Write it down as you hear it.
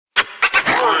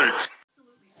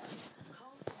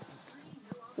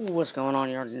What's going on?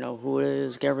 You already know who it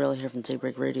is. Gabrielle here from Take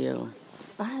Break Radio.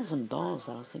 I had some thoughts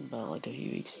that I was thinking about like a few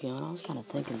weeks ago, and I was kind of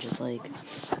thinking just like,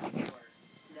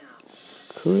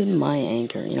 could my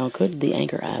Anchor, could the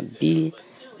Anchor app be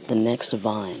the next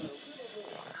Vine?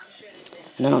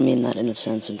 And I don't mean that in a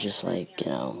sense of just like,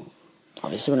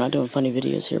 obviously we're not doing funny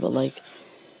videos here, but like,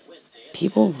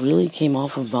 people really came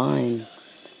off of Vine,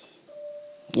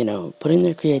 putting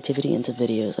their creativity into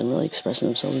videos and really expressing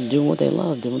themselves and doing what they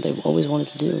love, doing what they always wanted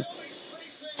to do,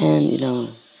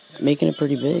 and, making it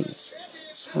pretty big.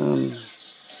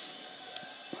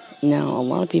 Now, a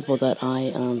lot of people that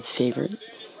I favorite,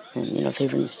 and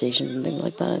favorite stations and things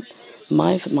like that,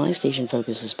 my station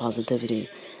focus is positivity,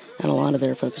 and a lot of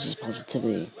their focus is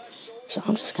positivity. So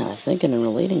I'm just kind of thinking and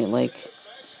relating it like,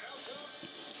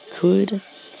 could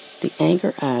the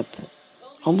Anchor app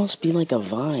almost be like a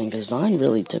Vine? Because Vine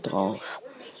really took off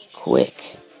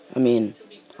quick. I mean,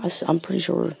 I'm pretty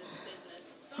sure.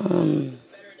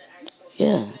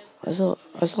 Yeah, I saw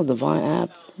the Vine app.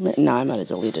 No, I might have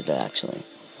deleted it actually.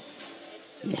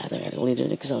 Yeah, I think I deleted it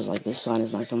because I was like, this Vine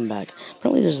is not coming back.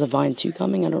 Apparently there's the Vine 2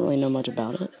 coming. I don't really know much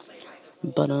about it.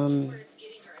 But,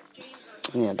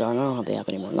 yeah, darn, I don't have the app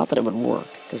anymore. Not that it would work,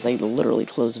 because they literally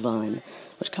closed Vine,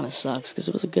 which kind of sucks, because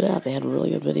it was a good app. They had really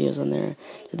good videos on there.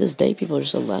 To this day, people are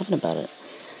still laughing about it.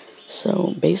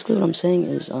 So, basically what I'm saying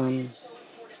is, not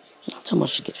so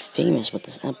much to get famous with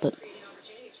this app, but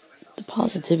the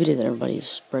positivity that everybody's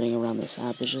spreading around this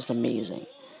app is just amazing.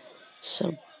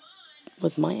 So,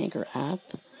 with my Anchor app,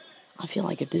 I feel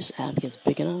like if this app gets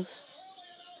big enough,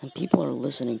 and people are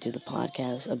listening to the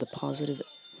podcast of the positive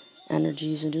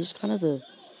energies and just kind of the,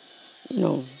 you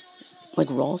know, like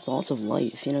raw thoughts of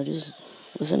life, just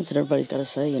listening to what everybody's got to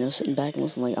say, sitting back and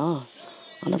listening like,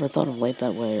 I never thought of life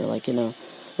that way, or like,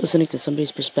 listening to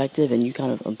somebody's perspective and you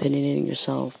kind of opinionating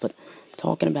yourself, but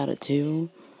talking about it too.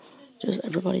 Just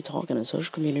everybody talking in a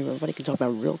social community where everybody can talk about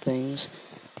real things,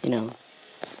 you know,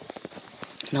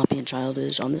 not being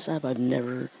childish. On this app, I've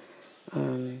never,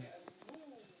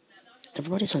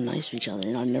 everybody's so nice to each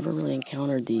other, I've never really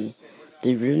encountered the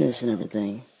rudeness and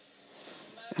everything.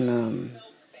 And,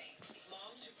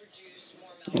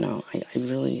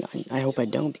 I hope I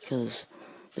don't, because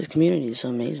this community is so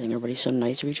amazing. Everybody's so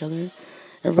nice to each other.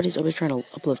 Everybody's always trying to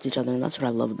uplift each other, and that's what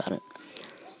I love about it.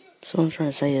 So what I'm trying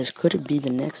to say is, could it be the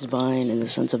next Vine in the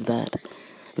sense of that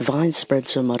Vine spread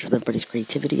so much with everybody's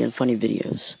creativity and funny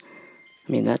videos?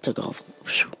 I mean, that took off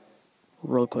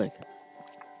real quick.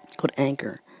 Could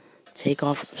Anchor take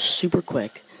off super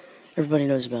quick? Everybody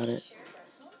knows about it.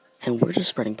 And we're just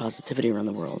spreading positivity around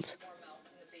the world.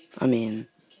 I mean,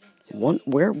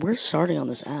 we're starting on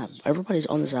this app. Everybody's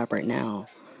on this app right now,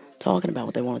 talking about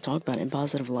what they want to talk about in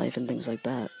positive life and things like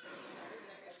that.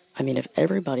 I mean, if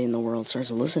everybody in the world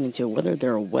starts listening to it, whether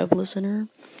they're a web listener,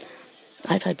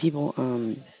 I've had people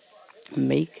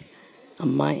make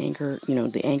my Anchor,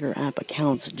 the Anchor app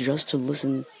accounts just to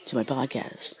listen to my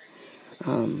podcast.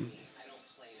 I'm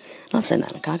not saying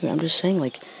that in a cocky way. I'm just saying,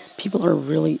 like, people are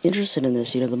really interested in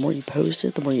this. The more you post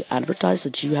it, the more you advertise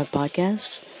that you have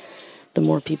podcasts, the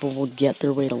more people will get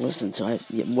their way to listen. So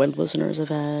web listeners have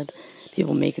had,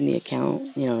 people making the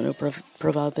account, no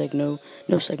profile pic, no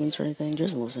segments or anything,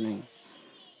 just listening.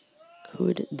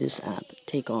 Could this app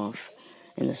take off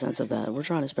in the sense of that we're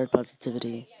trying to spread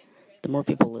positivity? The more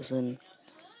people listen,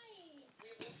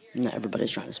 not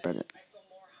everybody's trying to spread it.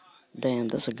 Damn,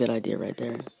 that's a good idea right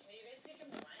there.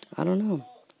 I don't know.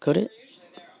 Could it?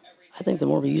 I think the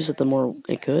more we use it, the more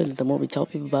it could. The more we tell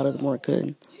people about it, the more it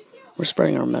could. We're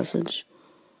spreading our message.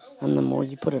 And the more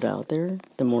you put it out there,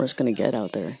 the more it's going to get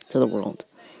out there to the world.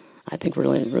 I think we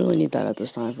really need that at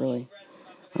this time, really.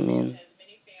 I mean,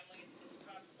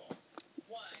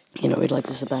 we'd like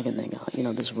to sit back and think,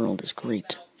 this world is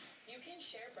great.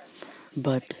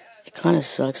 But it kind of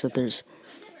sucks that there's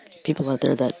people out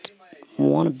there that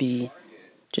want to be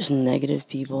just negative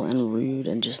people and rude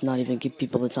and just not even give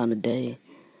people the time of day.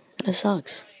 And it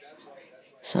sucks.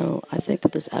 So I think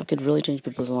that this app could really change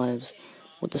people's lives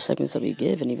with the segments that we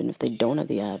give. And even if they don't have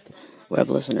the app, web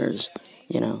listeners,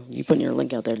 you putting your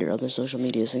link out there to your other social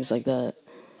medias, things like that.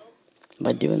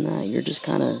 By doing that, you're just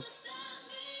kind of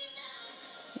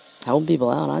helping people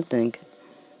out, I think.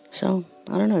 So,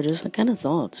 I don't know, just kind of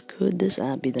thoughts. Could this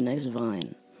app be the next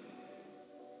Vine?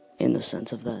 In the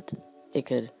sense of that it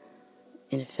could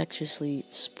infectiously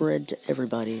spread to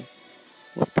everybody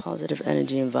with positive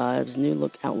energy and vibes,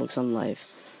 new outlooks on life.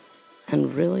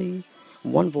 And really,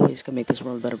 one voice can make this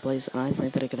world a better place, and I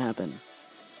think that it could happen.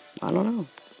 I don't know.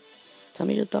 Tell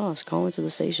me your thoughts. Call into the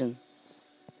station.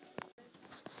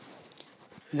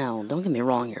 Now, don't get me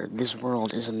wrong here. This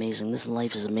world is amazing. This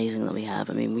life is amazing that we have.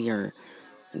 I mean, we are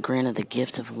granted the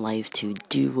gift of life to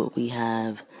do what we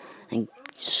have and,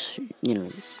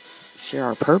 share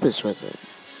our purpose with it,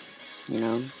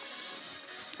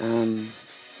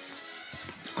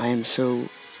 I am so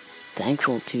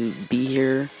thankful to be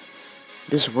here.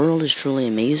 This world is truly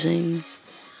amazing.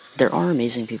 There are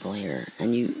amazing people here,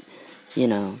 and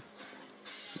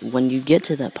when you get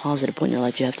to that positive point in your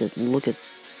life, you have to look at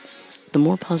the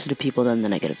more positive people than the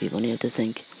negative people, and you have to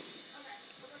think,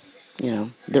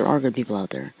 there are good people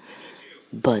out there.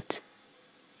 But,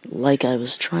 like I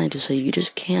was trying to say,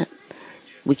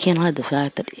 we can't hide the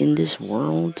fact that in this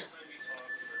world,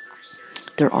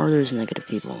 there are those negative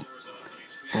people.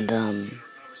 And,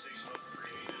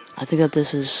 I think that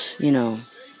this is,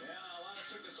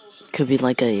 could be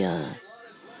like kind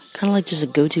of like just a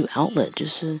go-to outlet,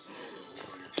 just to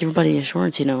give everybody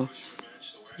assurance,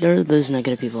 there are those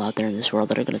negative people out there in this world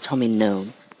that are going to tell me no,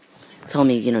 tell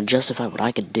me, justify what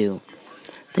I could do,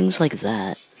 things like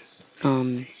that.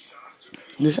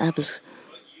 This app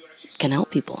can help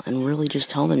people and really just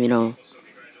tell them,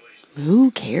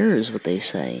 who cares what they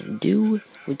say? Do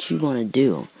what you want to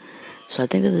do. So I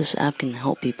think that this app can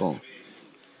help people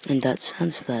in that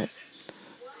sense that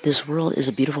this world is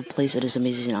a beautiful place. It is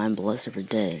amazing. I'm blessed every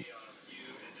day.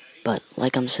 But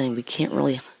like I'm saying, we can't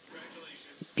really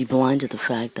be blind to the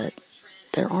fact that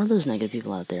there are those negative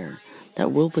people out there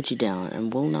that will put you down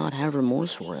and will not have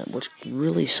remorse for it, which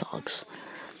really sucks.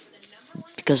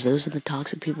 Because those are the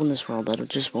toxic people in this world that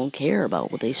just won't care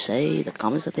about what they say, the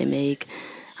comments that they make,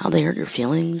 how they hurt your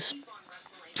feelings.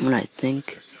 And I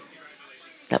think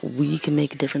that we can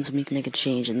make a difference and we can make a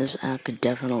change, and this app could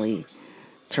definitely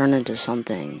turn into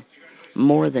something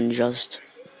more than just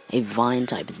a Vine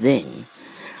type thing.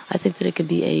 I think that it could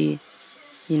be a,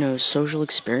 social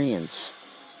experience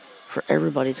for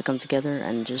everybody to come together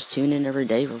and just tune in every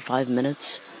day for 5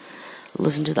 minutes,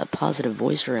 listen to that positive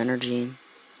voice or energy,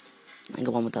 and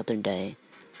go on without their day,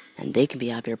 and they can be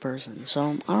a happier person.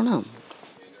 So, I don't know.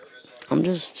 I'm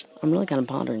really kind of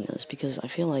pondering this, because I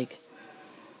feel like,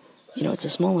 it's a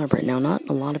small app right now. Not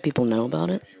a lot of people know about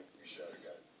it,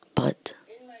 but,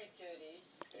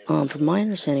 from my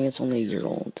understanding, it's only a year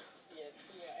old.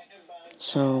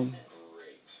 So,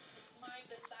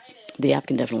 the app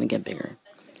can definitely get bigger,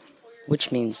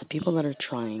 which means the people that are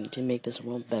trying to make this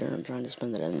world better and trying to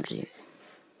spend that energy,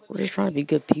 we're just trying to be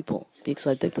good people, because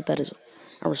I think that is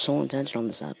our sole intention on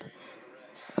this app.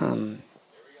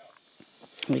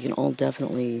 We can all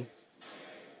definitely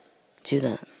do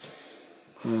that.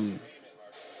 So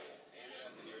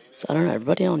I don't know,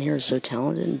 everybody on here is so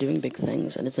talented and doing big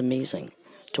things, and it's amazing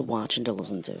to watch and to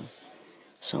listen to.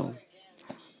 So,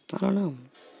 I don't know.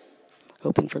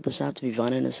 Hoping for this app to be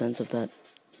fun in a sense of that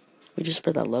we just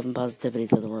spread that love and positivity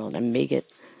to the world and make it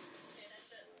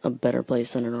a better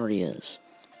place than it already is.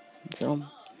 So,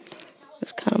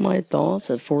 that's kind of my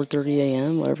thoughts at 4:30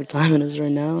 a.m., whatever time it is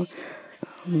right now.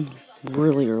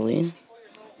 Really early.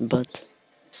 But,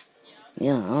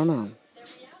 yeah, I don't know.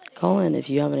 Call in if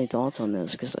you have any thoughts on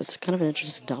this, because it's kind of an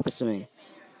interesting topic to me.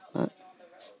 But,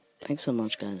 thanks so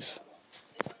much, guys.